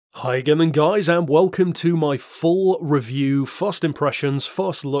Hi again then guys, and welcome to my full review, first impressions,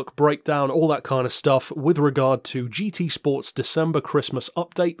 first look, breakdown, all that kind of stuff with regard to GT Sports December Christmas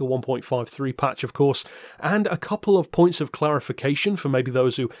update, the 1.53 patch of course, and a couple of points of clarification for maybe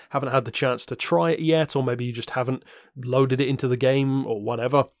those who haven't had the chance to try it yet, or maybe you just haven't loaded it into the game or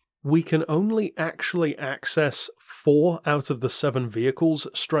whatever. We can only actually access 4 out of the 7 vehicles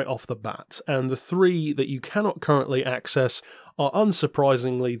straight off the bat, and the 3 that you cannot currently access are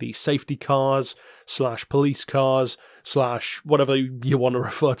unsurprisingly the safety cars, / police cars, / whatever you want to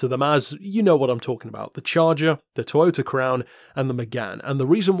refer to them as. You know what I'm talking about. The Charger, the Toyota Crown, and the Megane. And the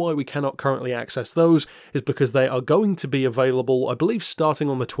reason why we cannot currently access those is because they are going to be available, I believe, starting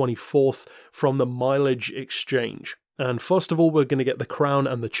on the 24th from the mileage exchange. And first of all, we're going to get the Crown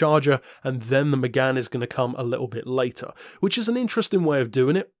and the Charger, and then the Megane is going to come a little bit later, which is an interesting way of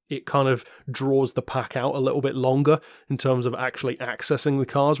doing it. It kind of draws the pack out a little bit longer in terms of actually accessing the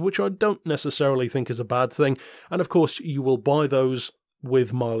cars, which I don't necessarily think is a bad thing. And of course, you will buy those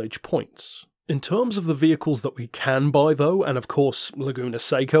with mileage points. In terms of the vehicles that we can buy though, and of course Laguna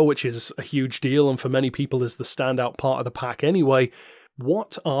Seca, which is a huge deal and for many people is the standout part of the pack anyway,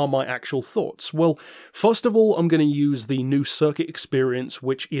 what are my actual thoughts? Well, first of all, I'm going to use the new circuit experience,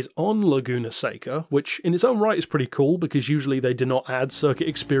 which is on Laguna Seca, which in its own right is pretty cool because usually they do not add circuit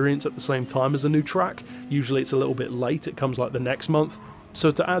experience at the same time as a new track. Usually it's a little bit late, it comes like the next month. So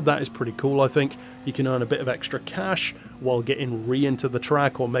to add that is pretty cool, I think. You can earn a bit of extra cash while getting into the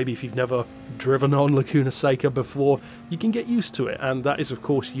track, or maybe if you've never driven on Laguna Seca before, you can get used to it, and that is of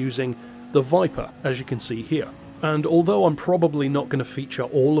course using the Viper, as you can see here. And although I'm probably not going to feature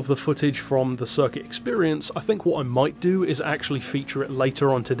all of the footage from the circuit experience, I think what I might do is actually feature it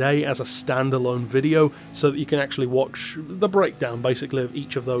later on today as a standalone video so that you can actually watch the breakdown basically of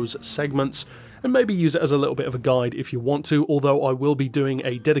each of those segments and maybe use it as a little bit of a guide if you want to, although I will be doing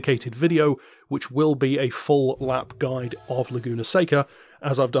a dedicated video which will be a full lap guide of Laguna Seca,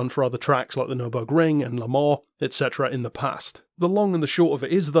 as I've done for other tracks like the Nürburgring and Le Mans, etc. in the past. The long and the short of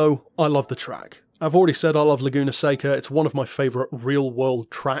it is though, I love the track. I've already said I love Laguna Seca, it's one of my favourite real-world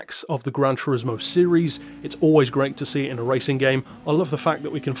tracks of the Gran Turismo series. It's always great to see it in a racing game. I love the fact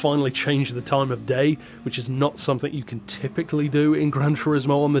that we can finally change the time of day, which is not something you can typically do in Gran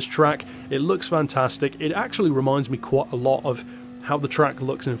Turismo on this track. It looks fantastic. It actually reminds me quite a lot of how the track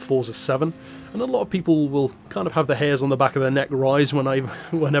looks in Forza 7, and a lot of people will kind of have the hairs on the back of their neck rise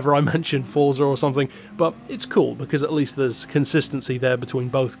whenever I mention Forza or something, but it's cool because at least there's consistency there between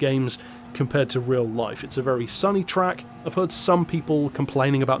both games compared to real life. It's a very sunny track. I've heard some people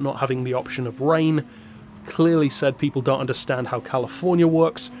complaining about not having the option of rain. Clearly said people don't understand how California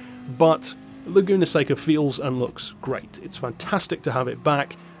works, but Laguna Seca feels and looks great. It's fantastic to have it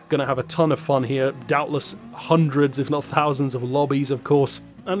back. Going to have a ton of fun here, doubtless hundreds if not thousands of lobbies of course,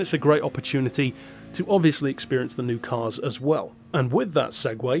 and it's a great opportunity to obviously experience the new cars as well. And with that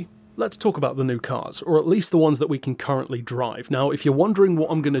segue, let's talk about the new cars, or at least the ones that we can currently drive. Now if you're wondering what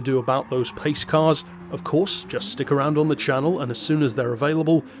I'm going to do about those pace cars, of course just stick around on the channel, and as soon as they're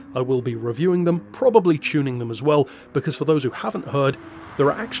available I will be reviewing them, probably tuning them as well, because for those who haven't heard, there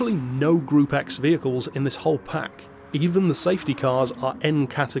are actually no Group X vehicles in this whole pack. Even the safety cars are N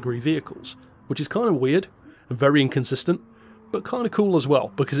category vehicles, which is kind of weird and very inconsistent, but kind of cool as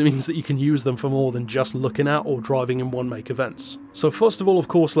well, because it means that you can use them for more than just looking at or driving in one-make events. So first of all, of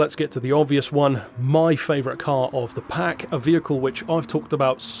course, let's get to the obvious one, my favourite car of the pack, a vehicle which I've talked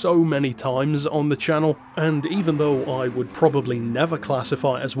about so many times on the channel, and even though I would probably never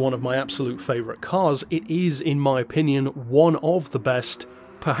classify it as one of my absolute favourite cars, it is, in my opinion, one of the best,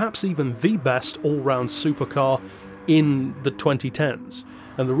 perhaps even the best all-round supercar in the 2010s.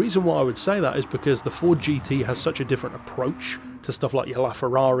 And the reason why I would say that is because the Ford GT has such a different approach to stuff like your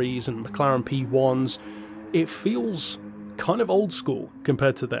LaFerraris and McLaren P1s. It feels kind of old school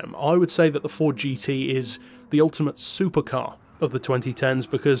compared to them. I would say that the Ford GT is the ultimate supercar of the 2010s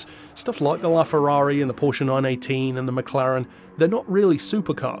because stuff like the LaFerrari and the Porsche 918 and the McLaren, they're not really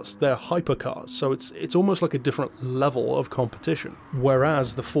supercars, they're hypercars, so it's almost like a different level of competition.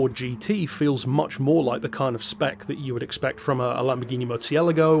 Whereas the Ford GT feels much more like the kind of spec that you would expect from a Lamborghini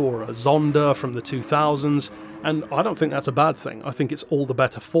Murcielago or a Zonda from the 2000s, and I don't think that's a bad thing. I think it's all the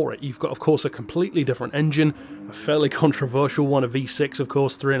better for it. You've got, of course, a completely different engine, a fairly controversial one, a V6, of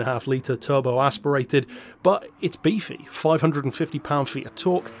course, 3.5 litre turbo aspirated, but it's beefy, 550 pound-feet of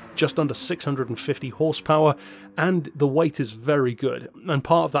torque, just under 650 horsepower, and the weight is very good. And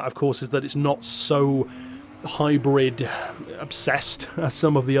part of that, of course, is that it's not so hybrid obsessed as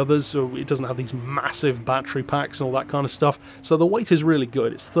some of the others, so it doesn't have these massive battery packs and all that kind of stuff. So the weight is really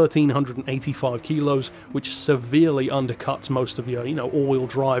good. It's 1,385 kilos, which severely undercuts most of your, all-wheel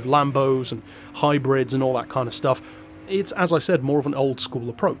drive Lambos and hybrids and all that kind of stuff. It's, as I said, more of an old school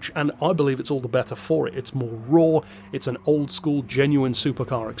approach, and I believe it's all the better for it. It's more raw, it's an old school, genuine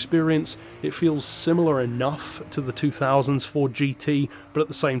supercar experience. It feels similar enough to the 2000s Ford GT, but at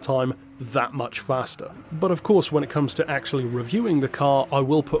the same time, that much faster. But of course, when it comes to actually reviewing the car, I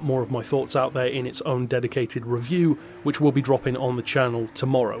will put more of my thoughts out there in its own dedicated review, which will be dropping on the channel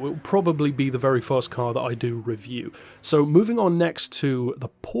tomorrow. It will probably be the very first car that I do review. So moving on next to the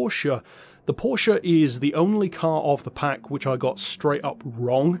Porsche. The Porsche is the only car of the pack which I got straight up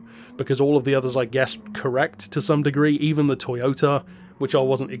wrong, because all of the others I guessed correct to some degree, even the Toyota, which I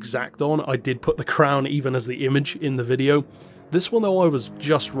wasn't exact on. I did put the crown even as the image in the video. This one though I was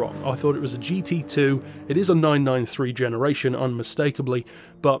just wrong. I thought it was a GT2, it is a 993 generation unmistakably,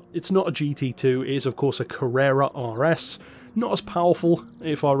 but it's not a GT2, it is of course a Carrera RS. Not as powerful,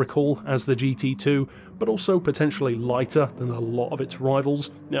 if I recall, as the GT2, but also potentially lighter than a lot of its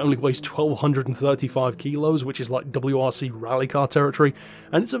rivals. It only weighs 1,235 kilos, which is like WRC rally car territory,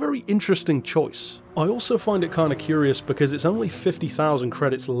 and it's a very interesting choice. I also find it kind of curious because it's only 50,000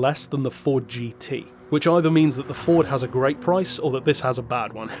 credits less than the Ford GT, which either means that the Ford has a great price or that this has a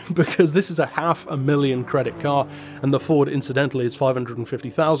bad one, because this is a $500,000 credit car, and the Ford incidentally is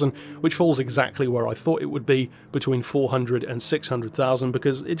 550,000, which falls exactly where I thought it would be, between 400 and 600,000,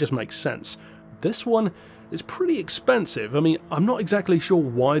 because it just makes sense. This one is pretty expensive. I mean, I'm not exactly sure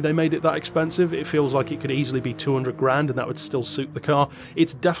why they made it that expensive. It feels like it could easily be 200 grand and that would still suit the car.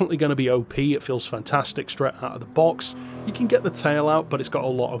 It's definitely going to be OP, it feels fantastic straight out of the box. You can get the tail out, but it's got a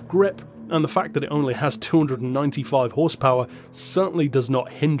lot of grip. And the fact that it only has 295 horsepower certainly does not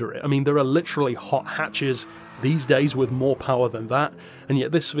hinder it. I mean, there are literally hot hatches these days with more power than that, and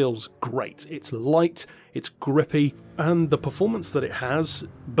yet this feels great. It's light, it's grippy, and the performance that it has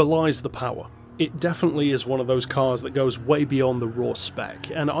belies the power. It definitely is one of those cars that goes way beyond the raw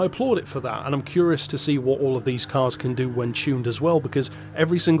spec, and I applaud it for that, and I'm curious to see what all of these cars can do when tuned as well, because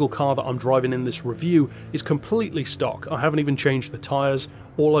every single car that I'm driving in this review is completely stock. I haven't even changed the tyres,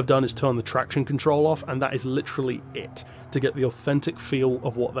 all I've done is turn the traction control off, and that is literally it, to get the authentic feel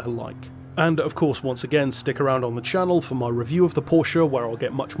of what they're like. And of course, once again, stick around on the channel for my review of the Porsche, where I'll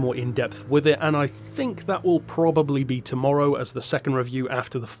get much more in-depth with it, and I think that will probably be tomorrow as the second review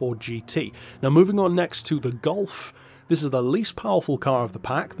after the Ford GT. Now moving on next to the Golf. This is the least powerful car of the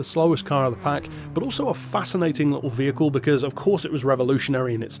pack, the slowest car of the pack, but also a fascinating little vehicle because of course it was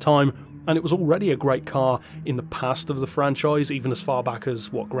revolutionary in its time, and it was already a great car in the past of the franchise, even as far back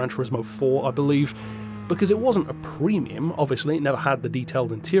as, what, Gran Turismo 4, I believe. Because it wasn't a premium, obviously, it never had the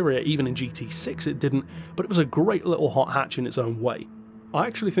detailed interior, even in GT6 it didn't, but it was a great little hot hatch in its own way. I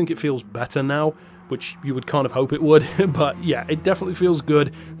actually think it feels better now, which you would kind of hope it would, but yeah, it definitely feels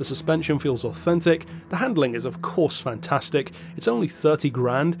good, the suspension feels authentic, the handling is of course fantastic, it's only 30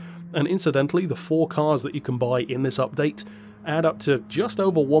 grand, and incidentally, the 4 cars that you can buy in this update add up to just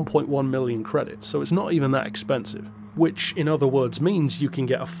over 1.1 million credits, so it's not even that expensive. Which, in other words, means you can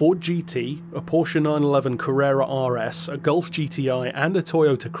get a Ford GT, a Porsche 911 Carrera RS, a Golf GTI, and a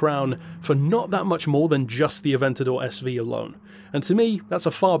Toyota Crown for not that much more than just the Aventador SV alone. And to me, that's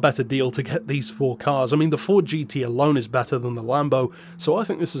a far better deal to get these 4 cars. I mean, the Ford GT alone is better than the Lambo, so I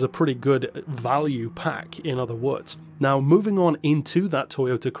think this is a pretty good value pack, in other words. Now, moving on into that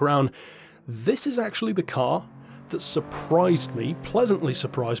Toyota Crown, this is actually the car that surprised me, pleasantly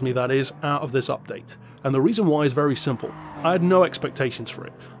surprised me that is, out of this update. And the reason why is very simple. I had no expectations for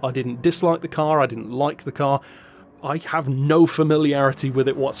it. I didn't dislike the car, I didn't like the car. I have no familiarity with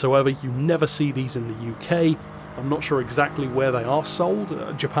it whatsoever. You never see these in the UK. I'm not sure exactly where they are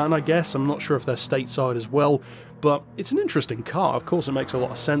sold. Japan, I guess. I'm not sure if they're stateside as well. But it's an interesting car. Of course, it makes a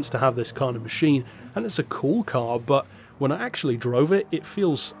lot of sense to have this kind of machine. And it's a cool car, but when I actually drove it, it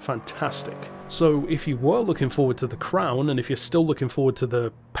feels fantastic. So if you were looking forward to the Crown, and if you're still looking forward to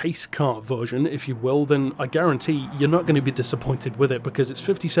the pace car version, if you will, then I guarantee you're not going to be disappointed with it, because it's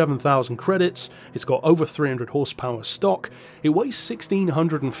 57,000 credits, it's got over 300 horsepower stock, it weighs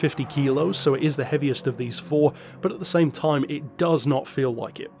 1,650 kilos, so it is the heaviest of these 4, but at the same time it does not feel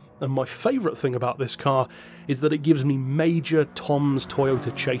like it. And my favourite thing about this car is that it gives me major Tom's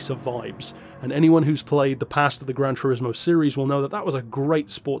Toyota Chaser vibes. And anyone who's played the past of the Gran Turismo series will know that that was a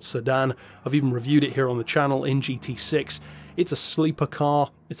great sports sedan. I've even reviewed it here on the channel in GT6. It's a sleeper car,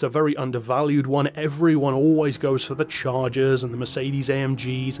 it's a very undervalued one. Everyone always goes for the Chargers and the Mercedes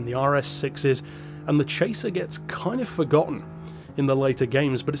AMGs and the RS6s, and the Chaser gets kind of forgotten. in the later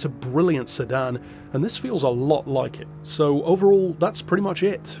games, but it's a brilliant sedan, and this feels a lot like it. So overall, that's pretty much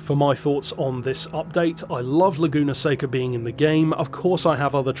it for my thoughts on this update. I love Laguna Seca being in the game. Of course I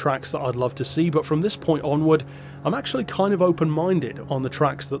have other tracks that I'd love to see, but from this point onward, I'm actually kind of open-minded on the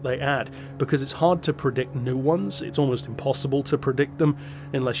tracks that they add, because it's hard to predict new ones. It's almost impossible to predict them,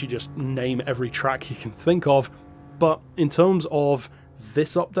 unless you just name every track you can think of. But in terms of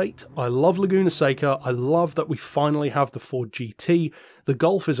this update, I love Laguna Seca. I love that we finally have the Ford GT. The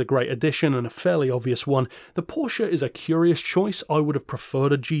Golf is a great addition and a fairly obvious one. The Porsche is a curious choice. I would have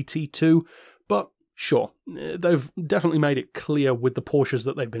preferred a GT2, but sure, they've definitely made it clear with the Porsches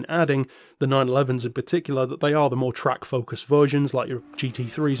that they've been adding, the 911s in particular, that they are the more track-focused versions, like your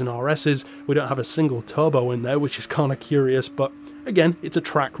GT3s and RSs. We don't have a single turbo in there, which is kind of curious, but again, it's a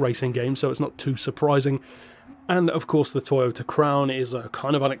track racing game, so it's not too surprising. And of course the Toyota Crown is a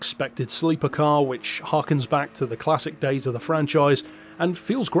kind of unexpected sleeper car which harkens back to the classic days of the franchise and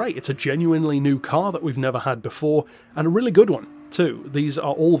feels great. It's a genuinely new car that we've never had before, and a really good one too. These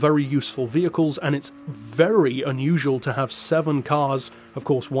are all very useful vehicles, and it's very unusual to have 7 cars, of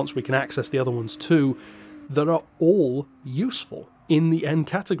course once we can access the other ones too, that are all useful in the N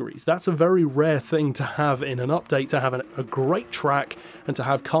categories. That's a very rare thing to have in an update, to have a great track and to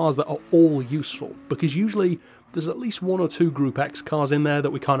have cars that are all useful, because usually there's at least 1 or 2 Group X cars in there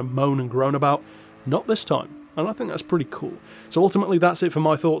that we kind of moan and groan about. Not this time, and I think that's pretty cool. So ultimately that's it for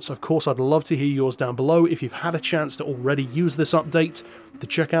my thoughts. Of course I'd love to hear yours down below if you've had a chance to already use this update, to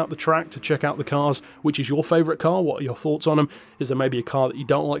check out the track, to check out the cars. Which is your favourite car? What are your thoughts on them? Is there maybe a car that you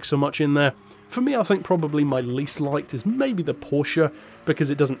don't like so much in there? For me, I think probably my least liked is maybe the Porsche, because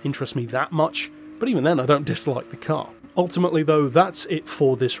it doesn't interest me that much, but even then I don't dislike the car. Ultimately though, that's it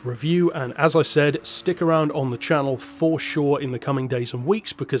for this review, and as I said, stick around on the channel for sure in the coming days and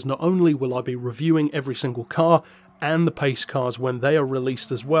weeks, because not only will I be reviewing every single car and the pace cars when they are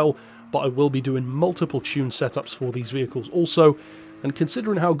released as well, but I will be doing multiple tune setups for these vehicles also, and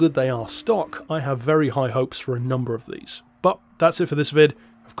considering how good they are stock, I have very high hopes for a number of these. But that's it for this vid.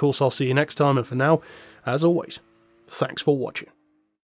 Of course I'll see you next time, and for now, as always, thanks for watching.